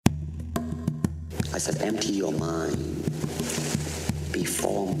I said, empty your mind. Be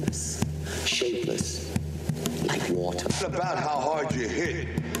formless, shapeless, like water. It's about how hard you hit.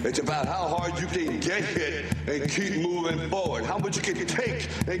 It's about how hard you can get hit and keep moving forward. How much you can take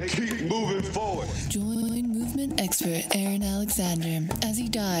and keep moving forward. Join movement expert Aaron Alexander as he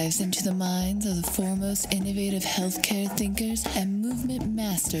dives into the minds of the foremost innovative healthcare thinkers and movement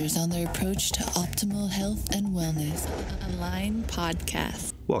masters on their approach to optimal health and wellness. Align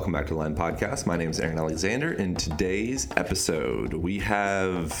Podcast. Welcome back to the Align Podcast. My name is Aaron Alexander. In today's episode, we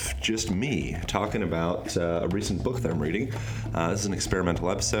have just me talking about a recent book that I'm reading. This is an experimental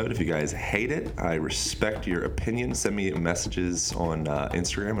episode. If you guys hate it, I respect your opinion. Send me messages on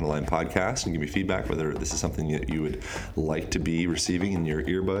Instagram and Align Podcast and give me feedback whether this is something that you would like to be receiving in your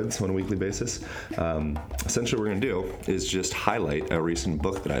earbuds on a weekly basis. Essentially, what we're going to do is just highlight a recent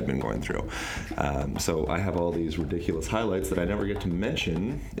book that I've been going through. So I have all these ridiculous highlights that I never get to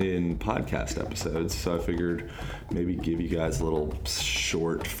mention in podcast episodes, so I figured maybe give you guys a little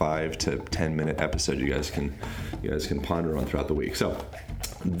short 5 to 10 minute episode you guys can ponder on throughout the week. So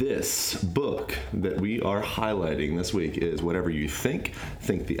this book that we are highlighting this week is Whatever You Think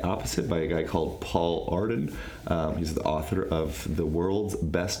the Opposite, by a guy called Paul Arden. He's the author of the world's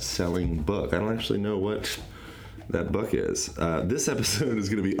best-selling book. I don't actually know what that book is. This episode is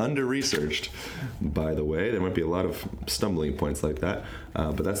going to be under-researched, by the way. There might be a lot of stumbling points like that,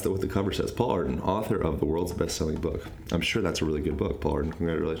 but that's what the cover says. Paul Arden, author of the world's best-selling book. I'm sure that's a really good book, Paul Arden.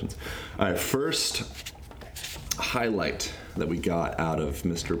 Congratulations. All right, first highlight that we got out of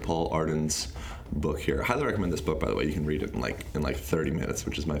Mr. Paul Arden's book here. I highly recommend this book, by the way. You can read it in like 30 minutes,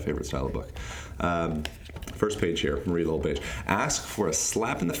 which is my favorite style of book. First page here. I'm going to read the whole page. Ask for a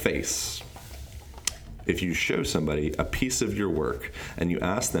slap in the face if you show somebody a piece of your work and you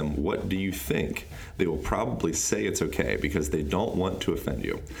ask them, what do you think? They will probably say it's okay because they don't want to offend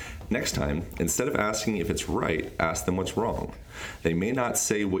you. Next time, instead of asking if it's right, ask them what's wrong. They may not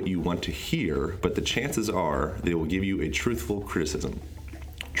say what you want to hear, but the chances are they will give you a truthful criticism.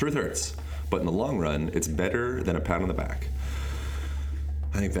 Truth hurts, but in the long run, it's better than a pat on the back.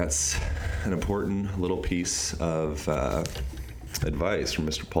 I think that's an important little piece of advice from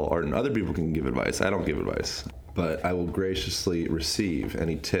Mr. Paul Arden. Other people can give advice. I don't give advice. But I will graciously receive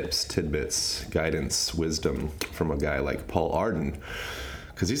any tips, tidbits, guidance, wisdom from a guy like Paul Arden,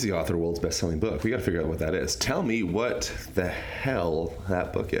 because he's the author of the world's best-selling book. We got to figure out what that is. Tell me what the hell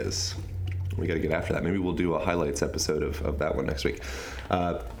that book is. We got to get after that. Maybe we'll do a highlights episode of that one next week.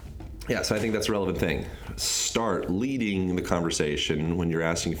 So I think that's a relevant thing. Start leading the conversation when you're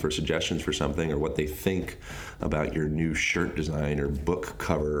asking for suggestions for something or what they think about your new shirt design or book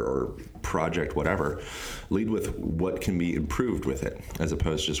cover or project, whatever. Lead with what can be improved with it, as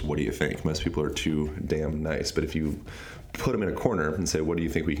opposed to just what do you think. Most people are too damn nice, but if you put them in a corner and say, what do you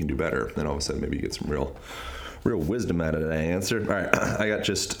think we can do better? Then all of a sudden maybe you get some real wisdom out of that answer. All right, I got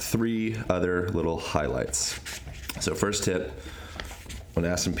just 3 other little highlights. So first tip, when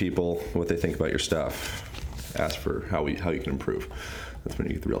asking people what they think about your stuff, ask for how you can improve. That's when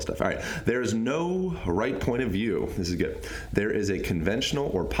you get the real stuff. All right. There is no right point of view. This is good. There is a conventional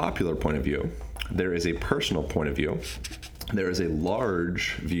or popular point of view. There is a personal point of view. There is a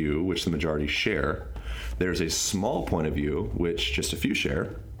large view, which the majority share. There's a small point of view, which just a few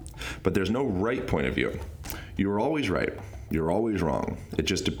share. But there's no right point of view. You are always right. You're always wrong. It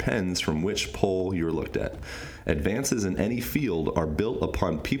just depends from which poll you're looked at. Advances in any field are built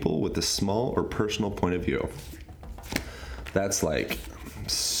upon people with a small or personal point of view. That's like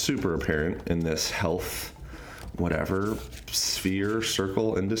super apparent in this health, whatever, sphere,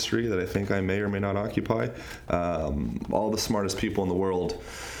 circle industry that I think I may or may not occupy. All the smartest people in the world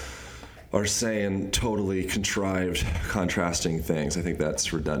are saying totally contrived, contrasting things. I think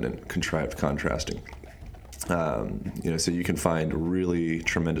that's redundant, contrived, contrasting. So you can find really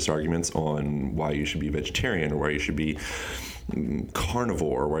tremendous arguments on why you should be vegetarian or why you should be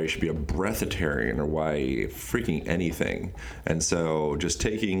carnivore or why you should be a breatharian or why freaking anything. And so just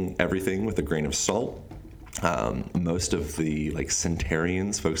taking everything with a grain of salt. Most of the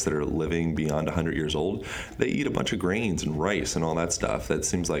centenarians, folks that are living beyond 100 years old, they eat a bunch of grains and rice and all that stuff. That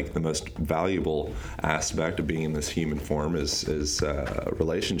seems like the most valuable aspect of being in this human form is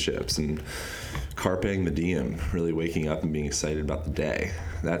relationships and carpe diem, really waking up and being excited about the day.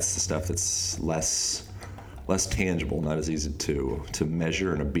 That's the stuff that's less tangible, not as easy to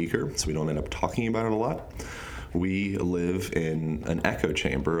measure in a beaker, so we don't end up talking about it a lot. We live in an echo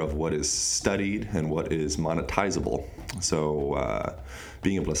chamber of what is studied and what is monetizable. So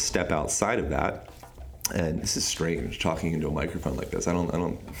being able to step outside of that, and this is strange talking into a microphone like this. I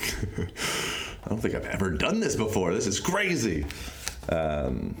don't think I've ever done this before. This is crazy.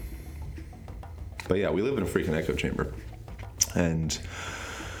 But yeah, we live in a freaking echo chamber. And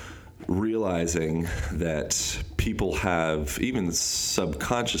realizing that people have, even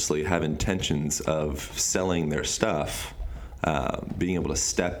subconsciously, have intentions of selling their stuff, being able to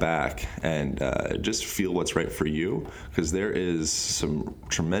step back and just feel what's right for you, because there is some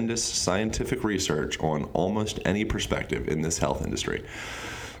tremendous scientific research on almost any perspective in this health industry.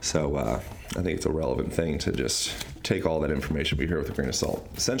 So I think it's a relevant thing to just take all that information we hear with a grain of salt.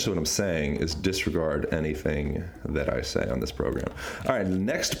 Essentially what I'm saying is disregard anything that I say on this program. All right,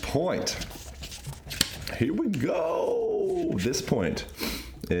 next point. Here we go. This point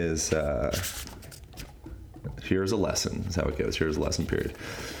is, here's a lesson. That's how it goes. Here's a lesson period.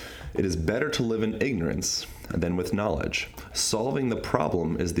 It is better to live in ignorance than with knowledge. Solving the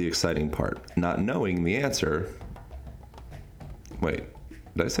problem is the exciting part. Not knowing the answer... Wait.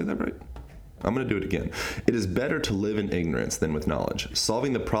 Did I say that right? I'm going to do it again. It is better to live in ignorance than with knowledge.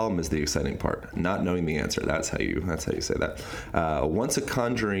 Solving the problem is the exciting part. Not knowing the answer. That's how you say that. Once a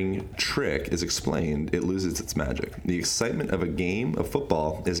conjuring trick is explained, it loses its magic. The excitement of a game of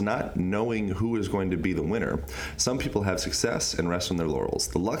football is not knowing who is going to be the winner. Some people have success and rest on their laurels.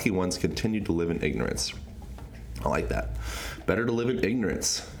 The lucky ones continue to live in ignorance. I like that. Better to live in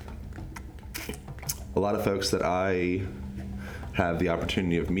ignorance. A lot of folks that I have the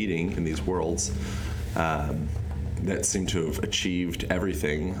opportunity of meeting in these worlds that seem to have achieved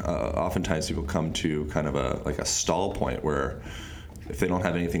everything. Oftentimes people come to kind of a stall point where if they don't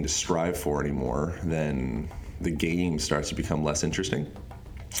have anything to strive for anymore, then the game starts to become less interesting.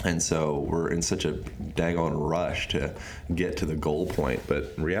 And so we're in such a daggone rush to get to the goal point.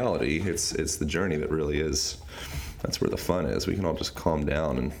 But in reality, it's the journey that really is. That's where the fun is. We can all just calm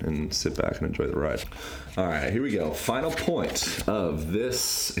down and sit back and enjoy the ride. All right, here we go. Final point of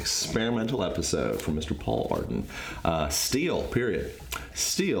this experimental episode from Mr. Paul Arden. Steal, period.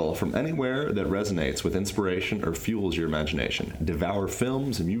 Steal from anywhere that resonates with inspiration or fuels your imagination. Devour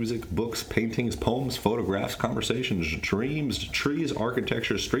films, music, books, paintings, poems, photographs, conversations, dreams, trees,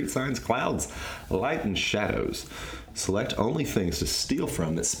 architecture, street signs, clouds, light, and shadows. Select only things to steal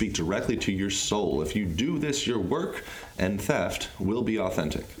from that speak directly to your soul. If you do this, your work and theft will be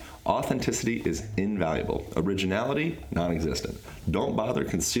authentic. Authenticity is invaluable. Originality, non-existent. Don't bother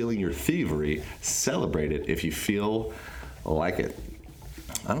concealing your thievery. Celebrate it if you feel like it.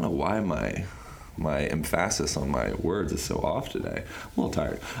 I don't know why my emphasis on my words is so off today. I'm a little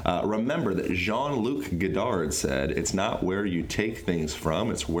tired. Remember that Jean-Luc Godard said, "It's not where you take things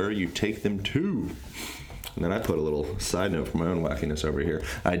from, it's where you take them to." And then I put a little side note for my own wackiness over here.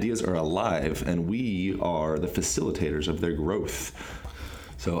 Ideas are alive, and we are the facilitators of their growth.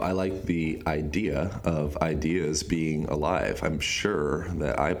 So I like the idea of ideas being alive. I'm sure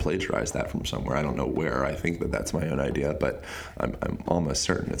that I plagiarized that from somewhere. I don't know where. I think that that's my own idea, but I'm almost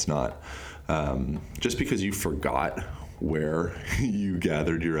certain it's not. Just because you forgot where you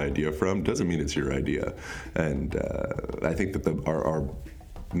gathered your idea from doesn't mean it's your idea. And I think that our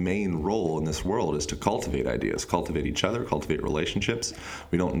main role in this world is to cultivate ideas, cultivate each other, cultivate relationships.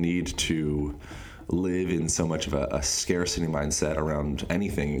 We don't need to live in so much of a scarcity mindset around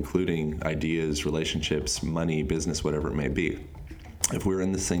anything, including ideas, relationships, money, business, whatever it may be. If we're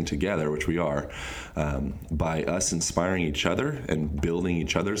in this thing together, which we are, by us inspiring each other and building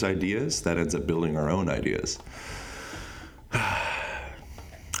each other's ideas, that ends up building our own ideas.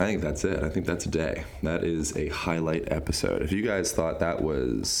 I think that's it. I think that's a day. That is a highlight episode. If you guys thought that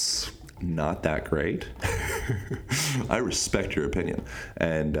was not that great, I respect your opinion.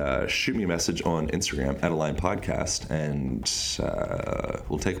 And shoot me a message on Instagram @Align_podcast, and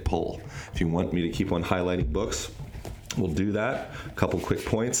we'll take a poll. If you want me to keep on highlighting books, we'll do that. A couple quick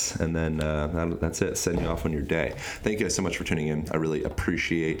points, and then that's it. Send you off on your day. Thank you guys so much for tuning in. I really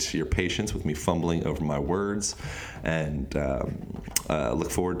appreciate your patience with me fumbling over my words, and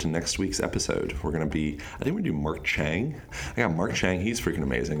look forward to next week's episode. I think we're going to do Mark Chang. I got Mark Chang. He's freaking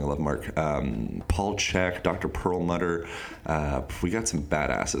amazing. I love Mark. Paul Chek, Dr. Perlmutter. We got some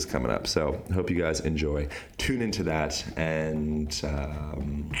badasses coming up, so I hope you guys enjoy. Tune into that, and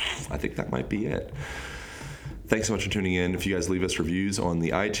I think that might be it. Thanks so much for tuning in. If you guys leave us reviews on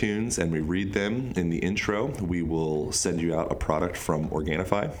the iTunes and we read them in the intro, we will send you out a product from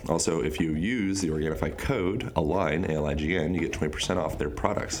Organifi. Also, if you use the Organifi code ALIGN, ALIGN, you get 20% off their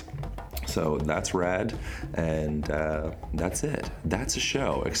products. So that's rad, and that's it. That's a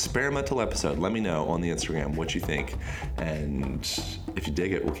show. Experimental episode. Let me know on the Instagram what you think, and if you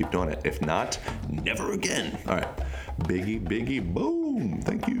dig it, we'll keep doing it. If not, never again. All right. Biggie, boom.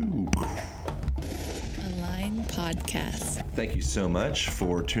 Thank you. Align Podcast. Thank you so much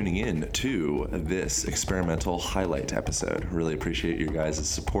for tuning in to this experimental highlight episode. Really appreciate your guys'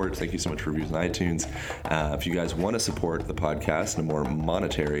 support. Thank you so much for reviews on iTunes. If you guys want to support the podcast in a more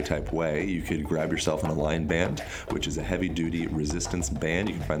monetary type way, you could grab yourself an Align band, which is a heavy-duty resistance band.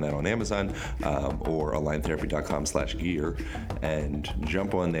 You can find that on Amazon or aligntherapy.com/gear, and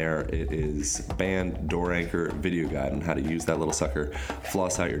jump on there. It is band, door anchor, video guide on how to use that little sucker,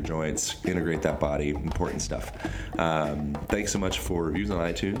 floss out your joints, integrate that body, important stuff. Thanks so much for reviews on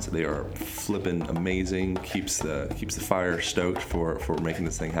iTunes. They are flipping amazing. Keeps the fire stoked for making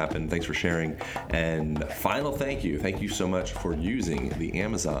this thing happen. Thanks for sharing. And final thank you so much for using the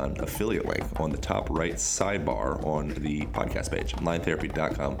Amazon affiliate link on the top right sidebar on the podcast page,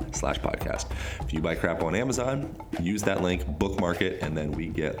 aligntherapy.com/podcast. If you buy crap on Amazon, use that link, bookmark it, and then we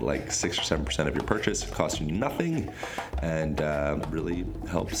get like 6 or 7% of your purchase. It costs you nothing, and really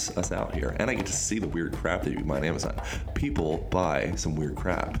helps us out here. And I get to see the weird crap that you buy on Amazon. People buy some weird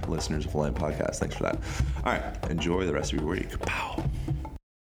crap. Listeners of Align Podcast, thanks for that. All right, enjoy the rest of your week. Pow.